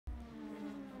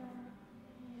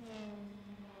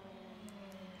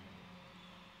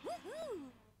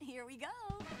Here we go.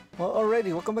 Well,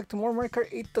 alrighty, welcome back to more Mario Kart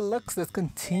 8 Deluxe. Let's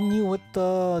continue with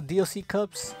the DLC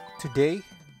cups. Today,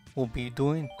 we'll be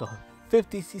doing the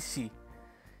 50cc.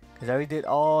 Because I already did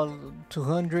all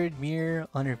 200, mirror,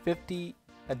 150.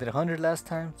 I did 100 last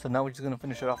time, so now we're just going to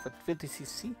finish it off with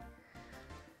 50cc.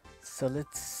 So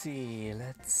let's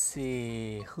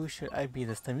see, who should I be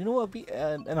this time? You know what, I'll be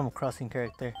an Animal Crossing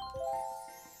character.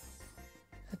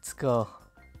 Let's go.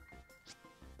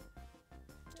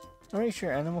 Alright,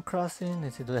 sure, Animal Crossing.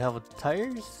 Let's see, do they have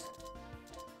tires?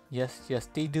 Yes,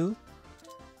 they do.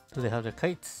 Do they have the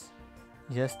kites?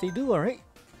 Yes, they do, alright.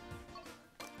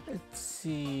 Let's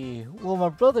see. Well, my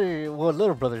brother,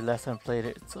 little brother last time played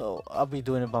it, so I'll be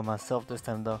doing it by myself this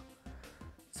time though.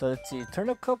 So let's see,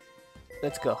 Turnip Cup,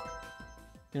 let's go.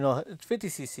 You know, it's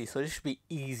 50cc, so this should be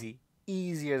easy.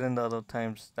 Easier than the other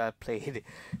times that I played it.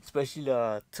 Especially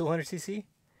the 200cc.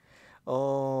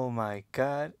 Oh my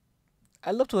god. I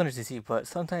love 200cc, but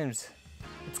sometimes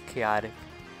it's chaotic.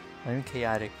 I mean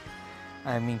chaotic.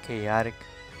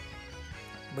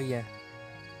 But yeah.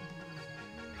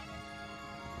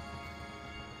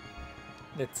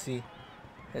 Let's see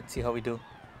how we do.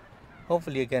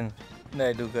 Hopefully again,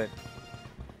 I do good.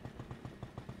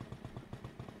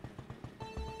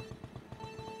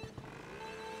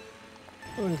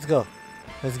 Oh, let's go.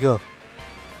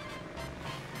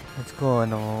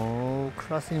 No,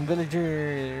 crossing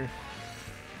villager.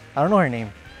 I don't know her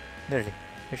name. Literally.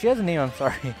 If she has a name, I'm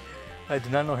sorry. I do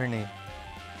not know her name.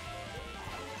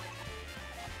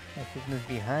 I keep this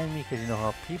behind me because you know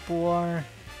how people are.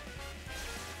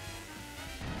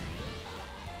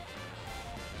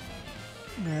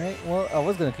 Alright, well, I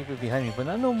was gonna keep it behind me, but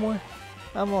not no more.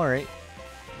 I'm alright.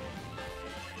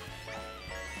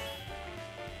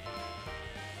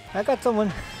 I got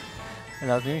someone. And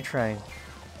I was even trying.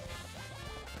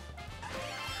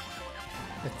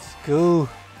 Let's go.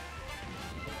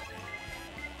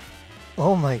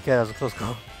 Oh my god, that was a close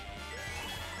call.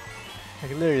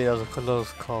 Like literally, that was a close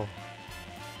call.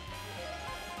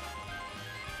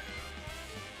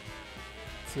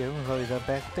 See, everyone's already got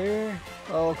back there.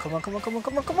 Oh, come on.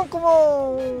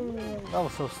 That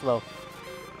was so slow.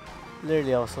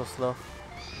 Literally, I was so slow.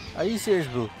 Are you serious,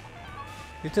 boo?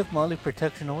 You took my only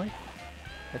protection away?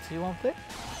 That's how you want to play?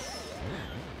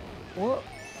 Well,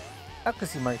 I can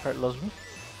see Mario Kart loves me.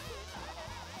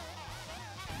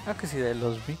 I can see that it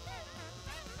loves me.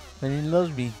 When it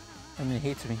loves me, I mean it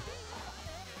hates me.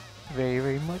 Very,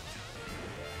 very much.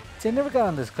 See, I never got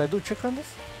on this. Can I do a trick on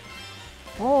this?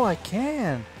 Oh, I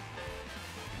can!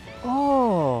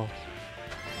 Oh!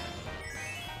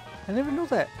 I never knew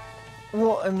that.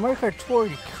 Well, in Mario Kart 4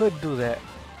 you could do that.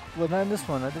 But not in this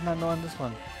one. I did not know on this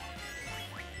one.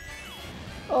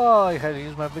 Oh, I had to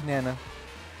use my banana.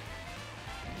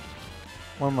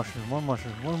 More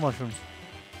mushrooms.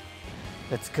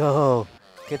 Let's go.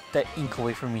 Get that ink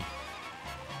away from me.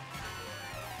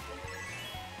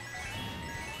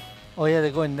 Oh yeah,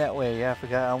 they're going that way. Yeah, I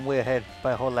forgot. I'm way ahead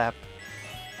by a whole lap.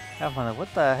 I'm like,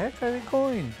 what the heck are they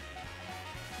going?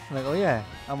 I'm like, oh yeah,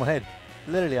 I'm ahead.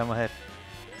 Literally, I'm ahead.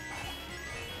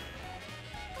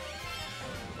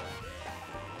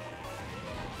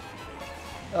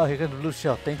 Oh, here comes the blue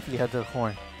shell. Thankfully, I have the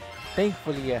horn.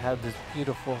 Thankfully, I have this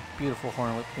beautiful, beautiful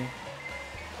horn with me.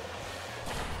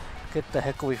 Get the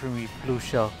heck away from me, blue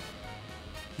shell.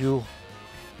 You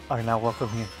are not welcome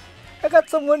here. I got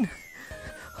someone!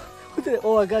 Who did it?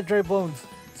 Oh, I got dry bones.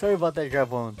 Sorry about that, dry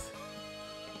bones.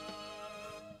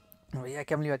 Oh yeah, I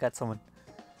can't believe I got someone.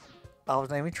 I was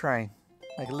not even trying.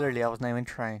 Like literally, I was not even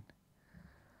trying.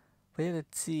 But yeah,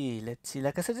 let's see.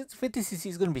 Like I said, it's 50cc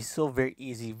is gonna be so very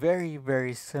easy. Very,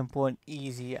 very simple and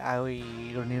easy. I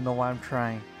don't even know why I'm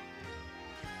trying.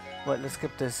 But let's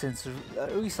skip this since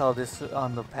we saw this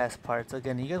on the past parts.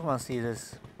 Again, you guys want to see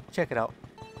this, check it out.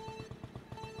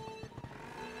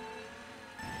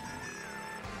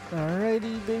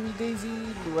 Alrighty, baby Daisy,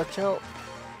 watch out.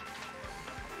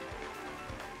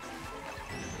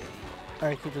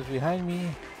 Alright, keep this behind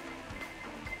me.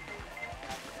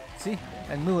 See,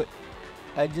 I knew it.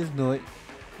 I just knew it.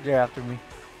 They're after me.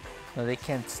 No, they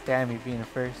can't stand me being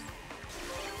first.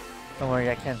 Don't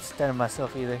worry, I can't stand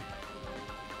myself either.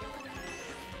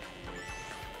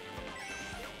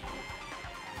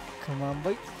 Come on,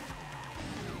 boy.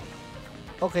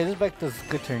 Okay, this bike does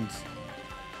good turns.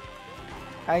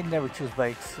 I never choose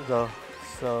bikes though,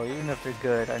 so even if they're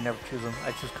good, I never choose them.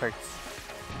 I choose carts.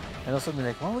 I know something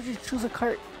like, why would you choose a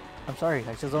cart? I'm sorry,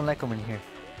 I just don't like them in here.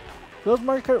 Those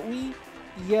Mario Kart Wii?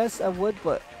 Yes, I would,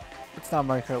 but it's not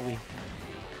Mario Kart Wii.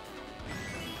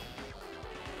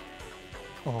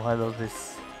 Oh, I love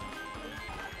this.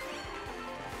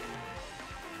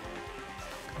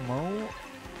 Come on.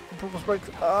 Purple spikes.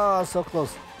 Ah, so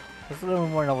close. Just a little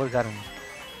more and I would've got him.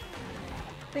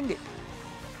 Dang it.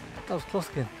 That was close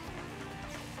again.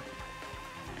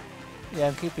 Yeah,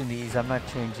 I'm keeping these. I'm not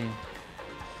changing.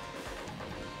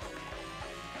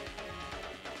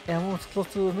 Yeah, I'm almost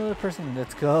close to another person.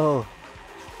 Let's go.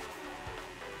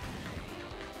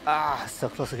 Ah, so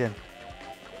close again.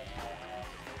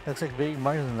 Looks like Baby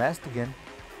Mario's in last again.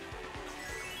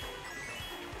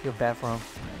 Feel bad for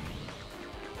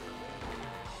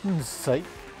him. Sight.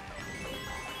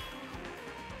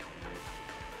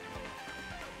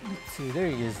 Let's see, there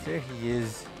he is, there he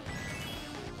is.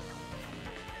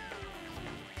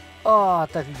 Oh, I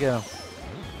thought I could get him.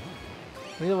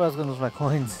 I knew I was gonna lose my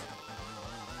coins.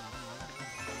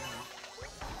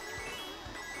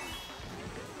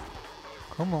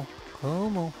 Come on,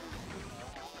 come on.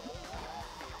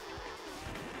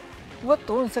 What?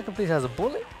 The one in second place has a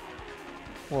bullet?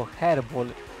 Well, had a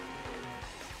bullet.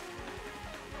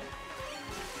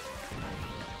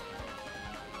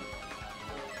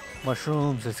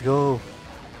 Mushrooms, let's go.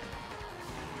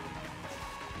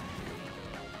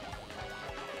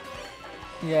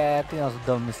 Yeah, I think that was a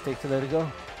dumb mistake to let it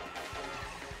go.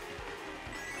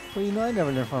 Well, you know, I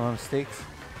never learn from my mistakes.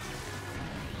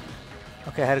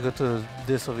 Okay, I had to go to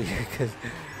this over here because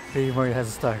Baby Mario has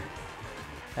a star.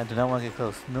 I do not want to get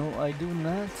close. No, I do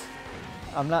not.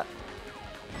 I'm not.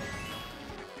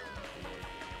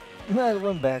 No, I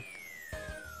went back.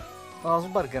 Oh, I was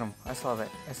about to get him. I saw that.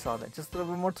 I saw that. Just a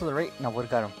little bit more to the right, and I would have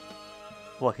got him.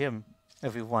 Well, him,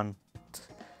 if he won.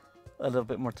 A little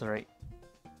bit more to the right.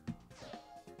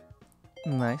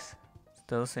 Nice.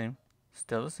 Still the same.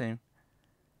 Still the same.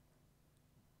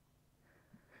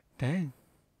 Dang.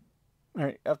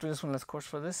 Alright, after this one, let's course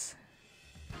for this.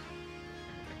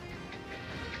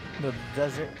 The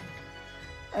desert.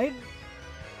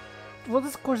 Well,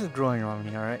 this course is growing on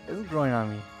me, alright? It's growing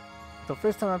on me. The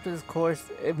first time after this course,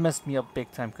 it messed me up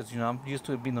big time because, you know, I'm used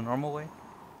to it being the normal way.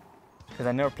 Because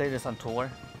I never played this on tour.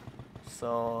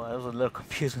 So I was a little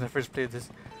confused when I first played this.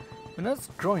 But now it's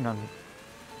growing on me.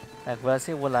 Like, will I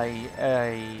say, will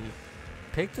I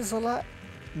pick this a lot?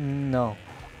 No.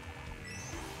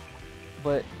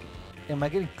 But am I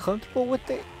getting comfortable with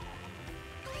it?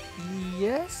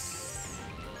 Yes.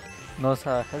 Notice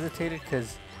how I hesitated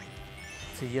because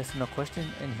it's a yes or no question.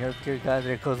 And here, dear God,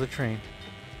 there goes the train.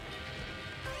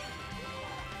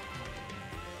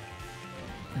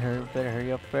 Better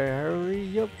hurry up, better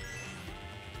hurry up.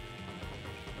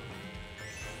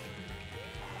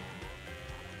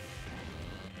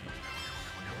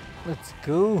 Let's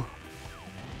go.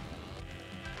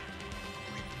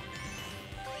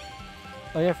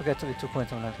 Oh yeah, I forgot to get 2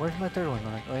 coins. I'm like, where's my third one?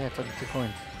 I'm like, oh yeah, I took the 2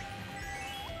 coins.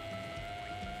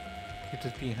 Keep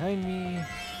this behind me.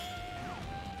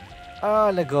 Ah,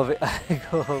 let go of it.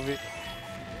 Let go of it.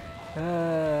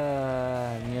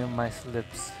 Me and my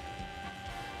slips.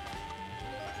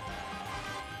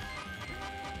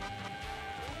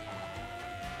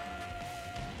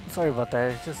 Sorry about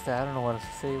that. It's just that I don't know what else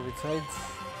to say besides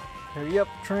hurry up,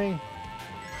 train.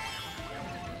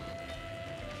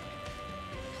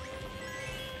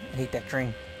 I hate that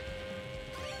train.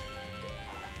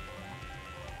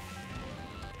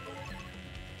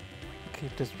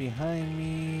 Keep this behind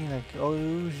me like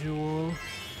usual.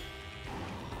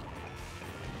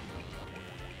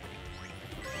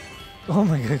 Oh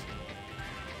my god.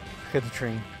 Forgot the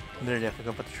train. Literally, I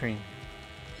forgot about the train.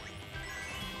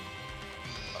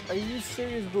 Are you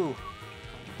serious, Boo?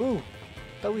 Boo!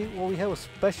 Thought what we had was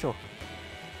special.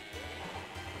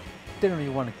 Didn't really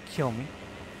want to kill me.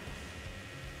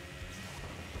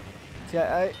 See,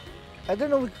 I didn't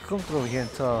know we could come through over here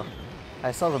until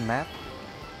I saw the map.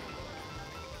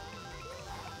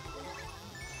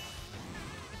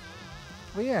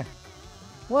 But yeah.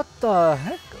 What the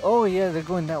heck? Oh yeah, they're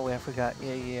going that way. I forgot.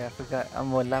 Yeah, I forgot.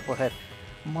 I'm one lap ahead.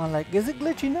 I'm all like, is it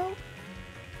glitchy now?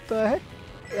 The heck?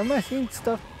 Am I seeing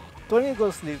stuff? Do I need to go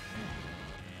to sleep?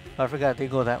 I forgot they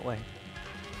go that way.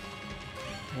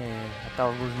 Yeah, I thought I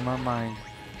was losing my mind.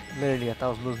 Literally, I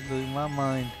thought I was losing my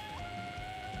mind.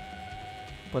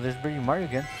 But there's Baby Mario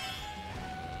again.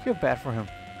 I feel bad for him.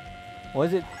 What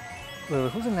is it? Wait,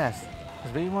 who's in last?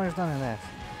 Because Baby Mario's not in last.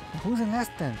 Who's in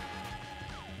last then?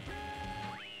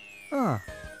 Huh.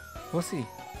 We'll see.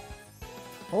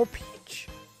 Oh, Peach.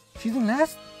 She's in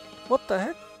last? What the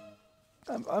heck?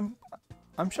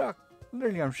 I'm shocked.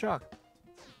 Literally, I'm shocked.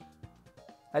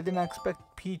 I did not expect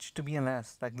Peach to be in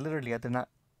last. Like, literally, I did not.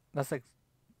 That's like...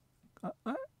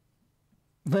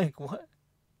 Like, what?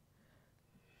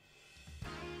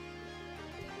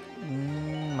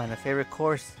 My favorite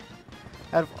course.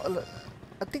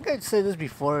 I think I'd said this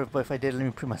before, but if I did, let me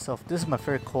repeat myself. This is my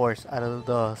favorite course out of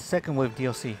the second wave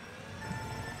DLC.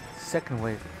 Second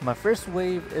wave. My first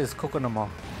wave is Coconut Mall.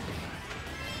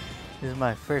 This is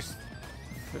my first,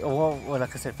 well,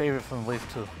 like I said, favorite from wave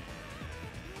 2.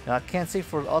 Now I can't say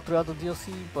for all throughout the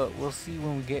DLC, but we'll see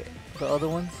when we get the other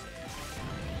ones.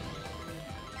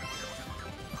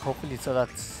 Hopefully it's a lot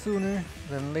sooner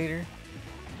than later.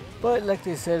 But like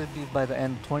they said, it'd be by the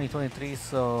end of 2023,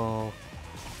 so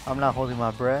I'm not holding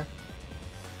my breath.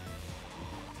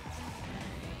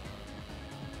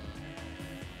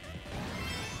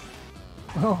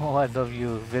 Oh, I love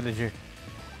you, villager.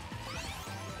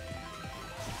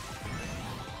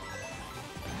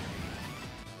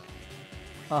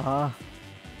 I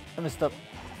messed up.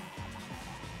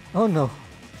 Oh no.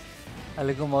 I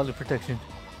let go of all the protection.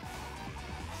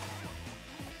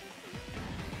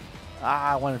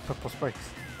 I wanted purple spikes.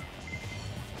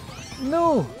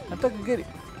 No! I thought I could get it.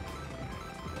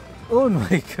 Oh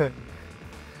my god.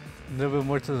 A little bit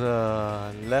more to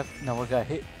the left. Now we got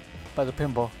hit by the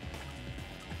pinball.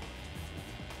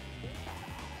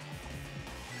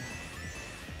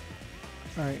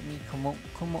 Alright, me, come on,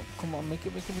 come on, come on, make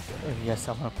it, make it, make it. Oh, yes,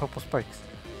 I want purple spikes.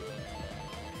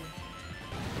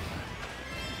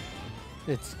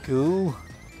 Let's go.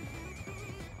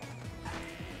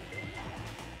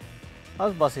 I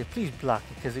was about to say, please block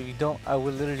it, because if you don't, I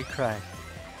will literally cry.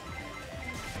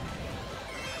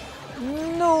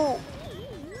 No!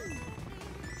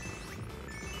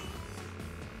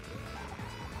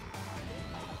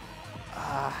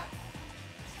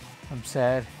 I'm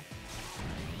sad.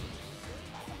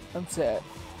 I'm sad.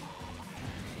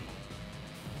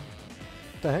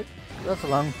 What the heck? That's a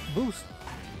long boost.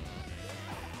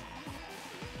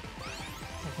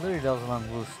 Literally, that was a long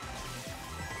boost.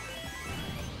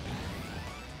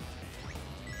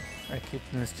 Alright,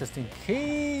 keeping this just in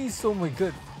case. Oh my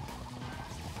god.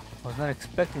 I was not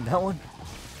expecting that one.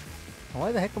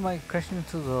 Why the heck am I crashing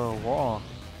into the wall?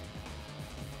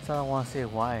 That's all I want to say.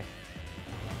 Why?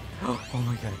 Oh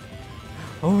my god.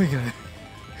 Oh my god.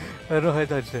 I don't know how I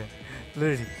dodged that.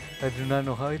 Literally, I do not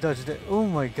know how I dodged that. Oh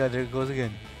my god, there it goes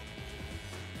again.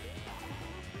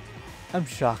 I'm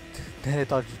shocked that I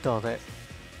dodged all that.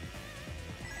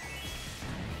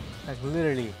 Like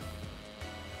literally,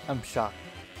 I'm shocked.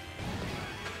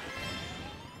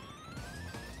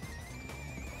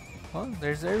 Well,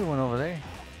 there's everyone over there.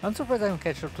 I'm surprised I haven't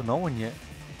catch up to no one yet.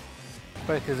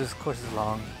 Probably because this course is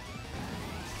long.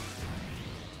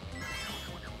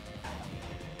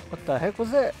 What the heck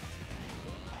was that?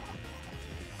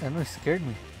 That noise scared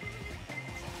me.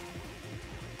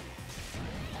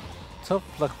 Tough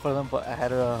luck for them, but I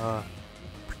had a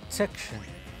protection.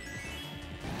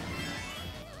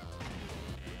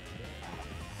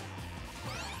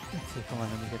 Let's see, come on,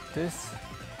 let me get this.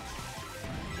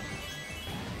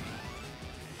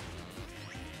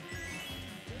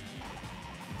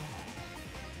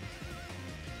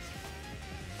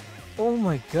 Oh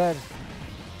my god.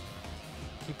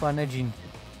 Keep on edging.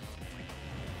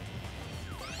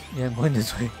 Yeah, I'm going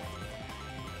this way.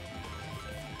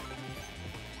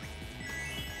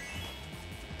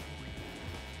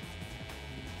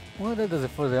 Well, that does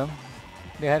it for them.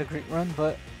 They had a great run,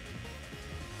 but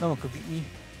no one could beat me.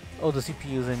 Oh, the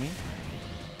CPUs, I mean.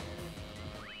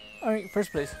 Alright,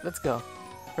 first place. Let's go.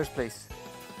 First place.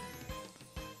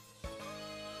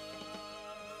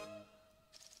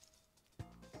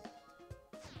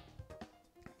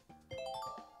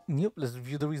 Yep, let's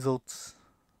view the results.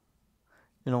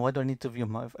 You know, why do I need to view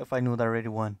them if I knew that I already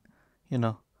won? You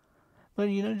know. But,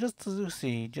 you know, just to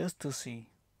see. Just to see.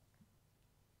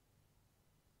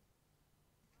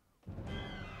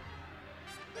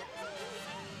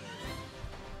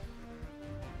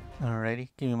 Alrighty,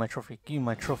 give me my trophy. Give me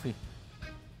my trophy.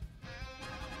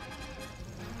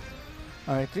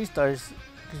 Alright, 3 stars.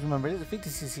 Because remember, the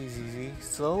 50cc is easy.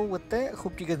 So, with that,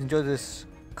 hope you guys enjoyed this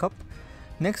cup.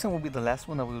 Next time will be the last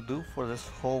one that we'll do for this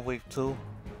whole wave 2.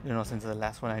 You know, since the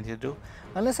last one I need to do.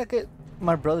 Unless I get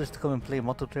my brothers to come and play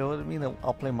multiplayer with me, then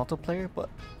I'll play multiplayer. But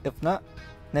if not,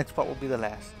 next part will be the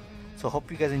last. So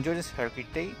hope you guys enjoyed this. Have a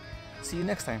great day. See you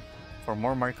next time for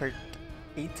more Mario Kart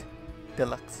 8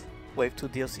 Deluxe Wave 2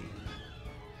 DLC.